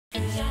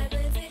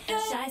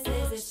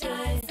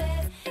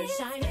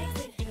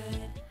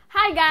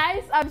Hi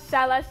guys, I'm Shi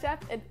LaChef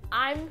and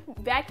I'm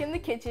back in the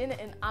kitchen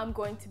and I'm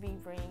going to be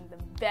bringing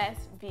the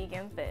best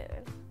vegan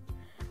food.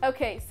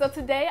 Okay, so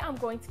today I'm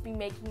going to be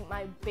making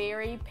my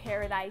Berry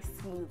Paradise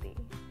Smoothie.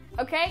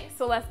 Okay,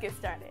 so let's get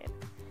started.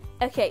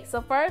 Okay,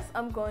 so first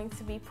I'm going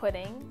to be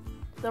putting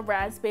the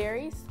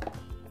raspberries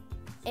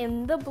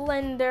in the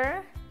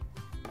blender.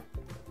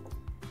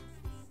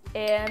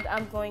 And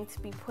I'm going to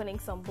be putting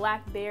some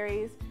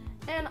blackberries.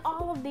 And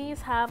all of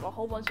these have a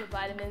whole bunch of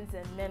vitamins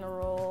and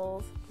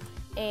minerals.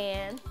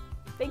 And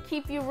they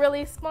keep you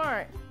really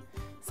smart.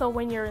 So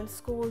when you're in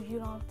school, you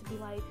don't have to be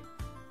like,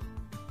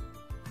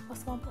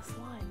 what's 1 +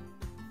 1?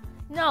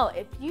 No,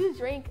 if you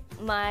drink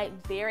my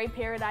Berry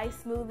Paradise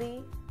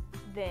Smoothie,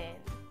 then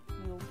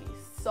you'll be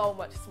so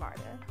much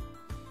smarter.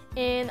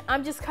 And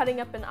I'm just cutting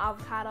up an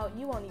avocado.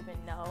 You won't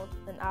even know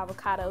an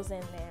avocado's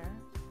in there.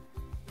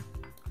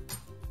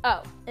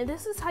 Oh, and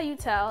this is how you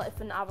tell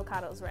if an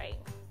avocado's right.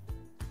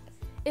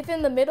 If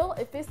in the middle,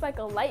 if it's like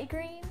a light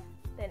green,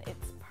 then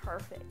it's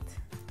perfect.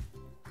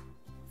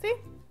 See?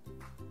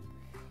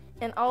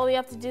 And all we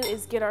have to do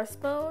is get our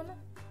spoon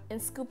and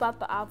scoop out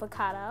the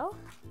avocado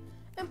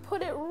and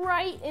put it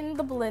right in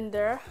the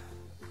blender,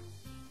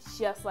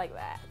 just like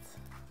that,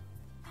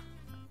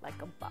 like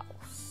a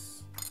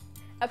boss.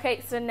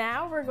 Okay, so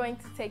now we're going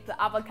to take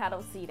the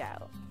avocado seed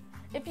out.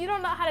 If you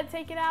don't know how to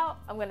take it out,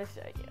 I'm gonna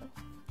show you.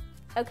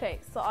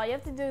 Okay, so all you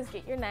have to do is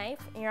get your knife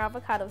and your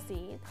avocado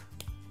seed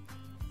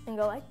and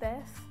go like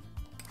this,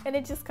 and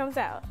it just comes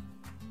out,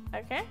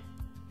 okay?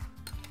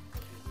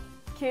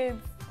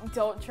 Kids,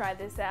 don't try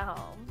this at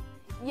home.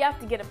 You have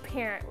to get a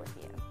parent with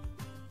you.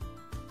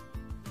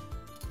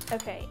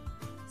 Okay,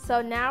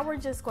 so now we're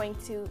just going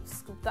to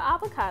scoop the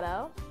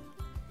avocado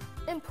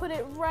and put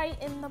it right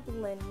in the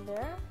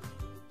blender.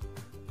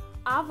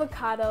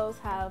 Avocados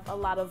have a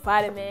lot of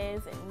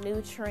vitamins and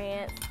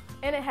nutrients,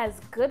 and it has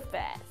good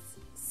fats,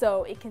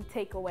 so it can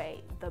take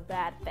away the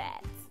bad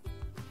fats.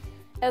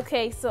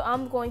 Okay, so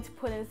I'm going to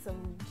put in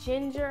some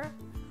ginger.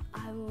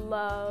 I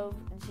love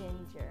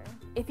ginger.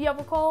 If you have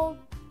a cold,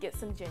 get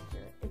some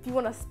ginger. If you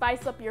want to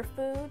spice up your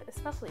food,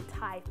 especially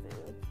Thai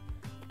food,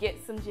 get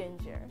some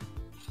ginger.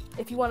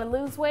 If you want to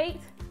lose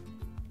weight,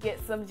 get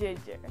some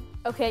ginger.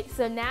 Okay,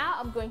 so now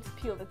I'm going to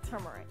peel the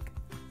turmeric.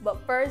 But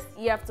first,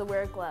 you have to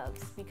wear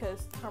gloves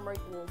because turmeric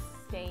will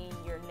stain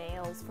your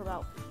nails for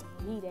about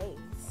 3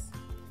 days.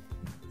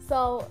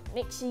 So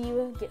make sure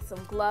you get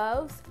some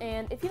gloves,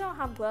 and if you don't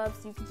have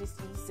gloves, you can just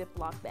use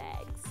Ziploc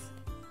bags.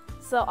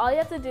 So all you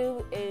have to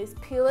do is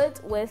peel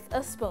it with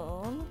a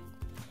spoon,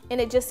 and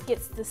it just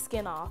gets the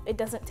skin off. It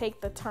doesn't take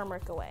the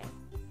turmeric away.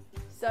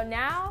 So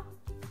now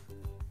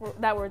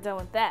that we're done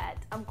with that,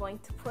 I'm going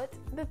to put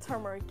the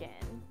turmeric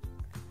in.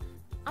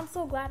 I'm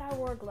so glad I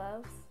wore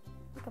gloves.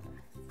 Look at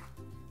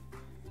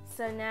this.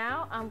 So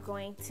now I'm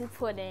going to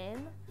put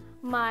in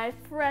my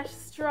fresh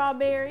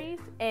strawberries,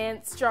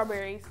 and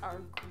strawberries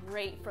are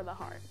great for the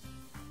heart.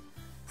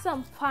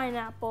 Some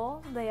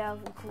pineapple, they have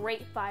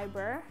great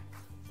fiber.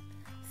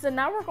 So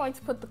now we're going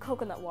to put the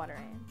coconut water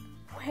in.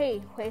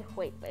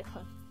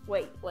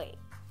 Wait.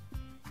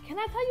 Can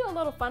I tell you a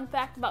little fun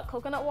fact about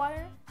coconut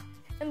water?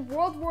 In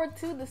World War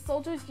II, the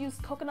soldiers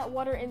used coconut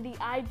water in the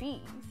IVs.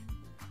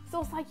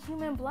 So it's like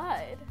human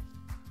blood.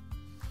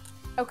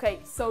 Okay,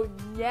 so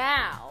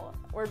now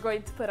we're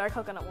going to put our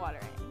coconut water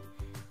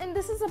in. And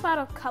this is about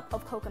 1 cup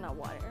of coconut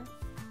water.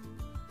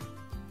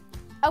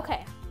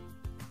 Okay.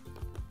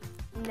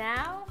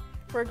 Now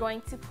we're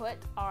going to put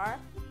our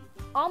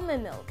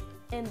almond milk.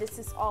 And this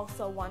is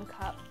also 1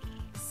 cup.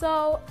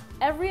 So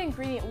every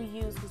ingredient we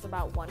used was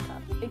about 1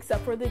 cup,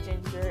 except for the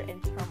ginger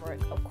and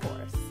turmeric, of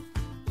course.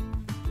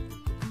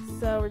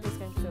 So we're just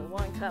going to do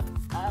 1 cup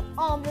of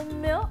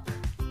almond milk.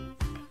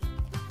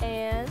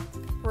 And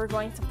we're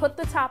going to put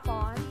the top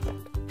on,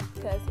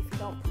 because if you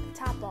don't put the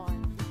top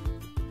on,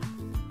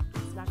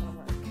 it's not gonna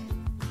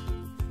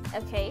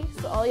work. Okay,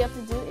 so all you have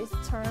to do is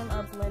turn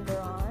our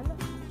blender on,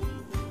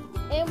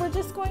 and we're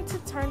just going to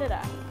turn it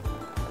up.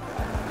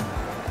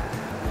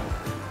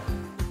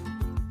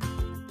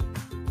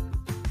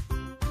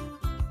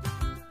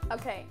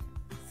 Okay,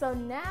 so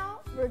now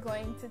we're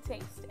going to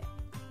taste it.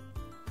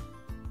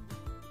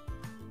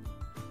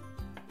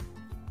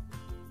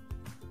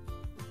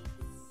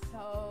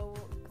 So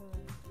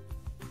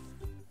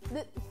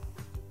good.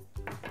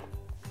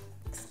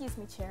 Excuse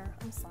me, chair.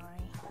 I'm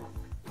sorry.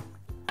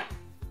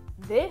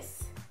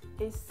 This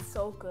is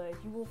so good.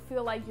 You will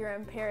feel like you're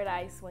in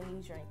paradise when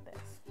you drink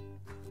this.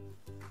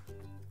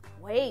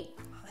 Wait.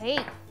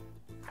 I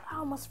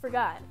almost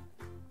forgot.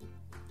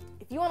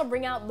 If you want to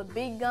bring out the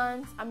big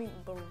guns, I mean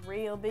the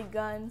real big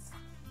guns,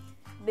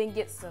 then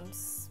get some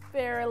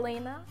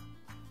spirulina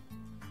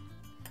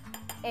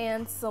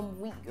and some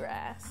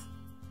wheatgrass.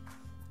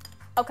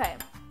 Okay,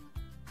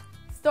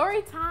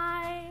 story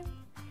time.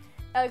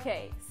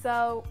 Okay,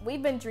 so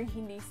we've been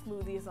drinking these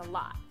smoothies a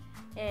lot,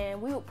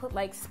 and we would put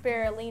like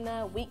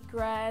spirulina,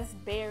 wheatgrass,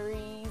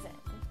 berries, and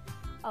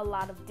a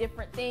lot of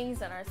different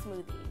things in our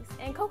smoothies,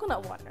 and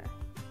coconut water.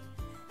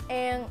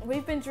 And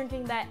we've been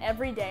drinking that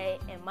every day,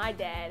 and my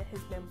dad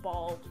has been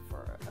bald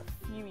for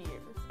a few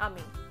years. I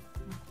mean,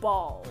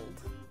 bald.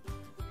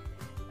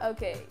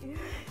 Okay.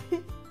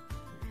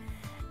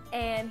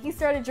 And he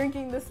started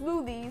drinking the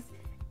smoothies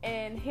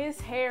and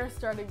his hair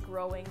started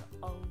growing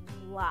a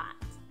lot.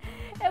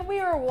 And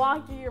we were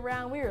walking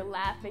around, we were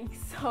laughing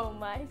so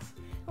much.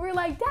 We were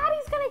like,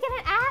 Daddy's gonna get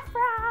an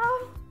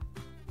afro.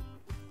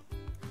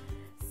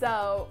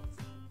 So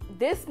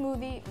this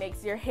smoothie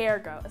makes your hair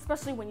grow,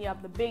 especially when you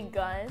have the big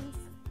guns.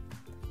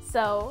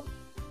 So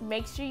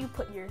make sure you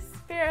put your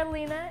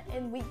spirulina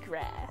and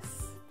wheatgrass.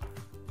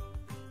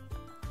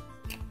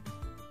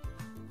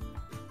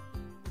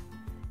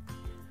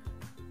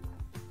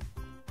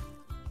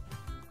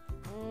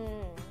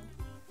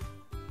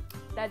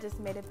 That just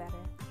made it better.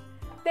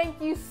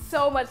 Thank you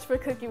so much for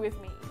cooking with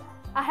me.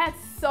 I had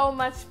so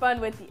much fun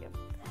with you.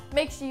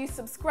 Make sure you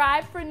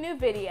subscribe for new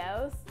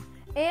videos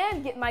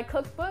and get my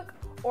cookbook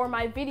or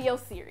my video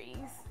series.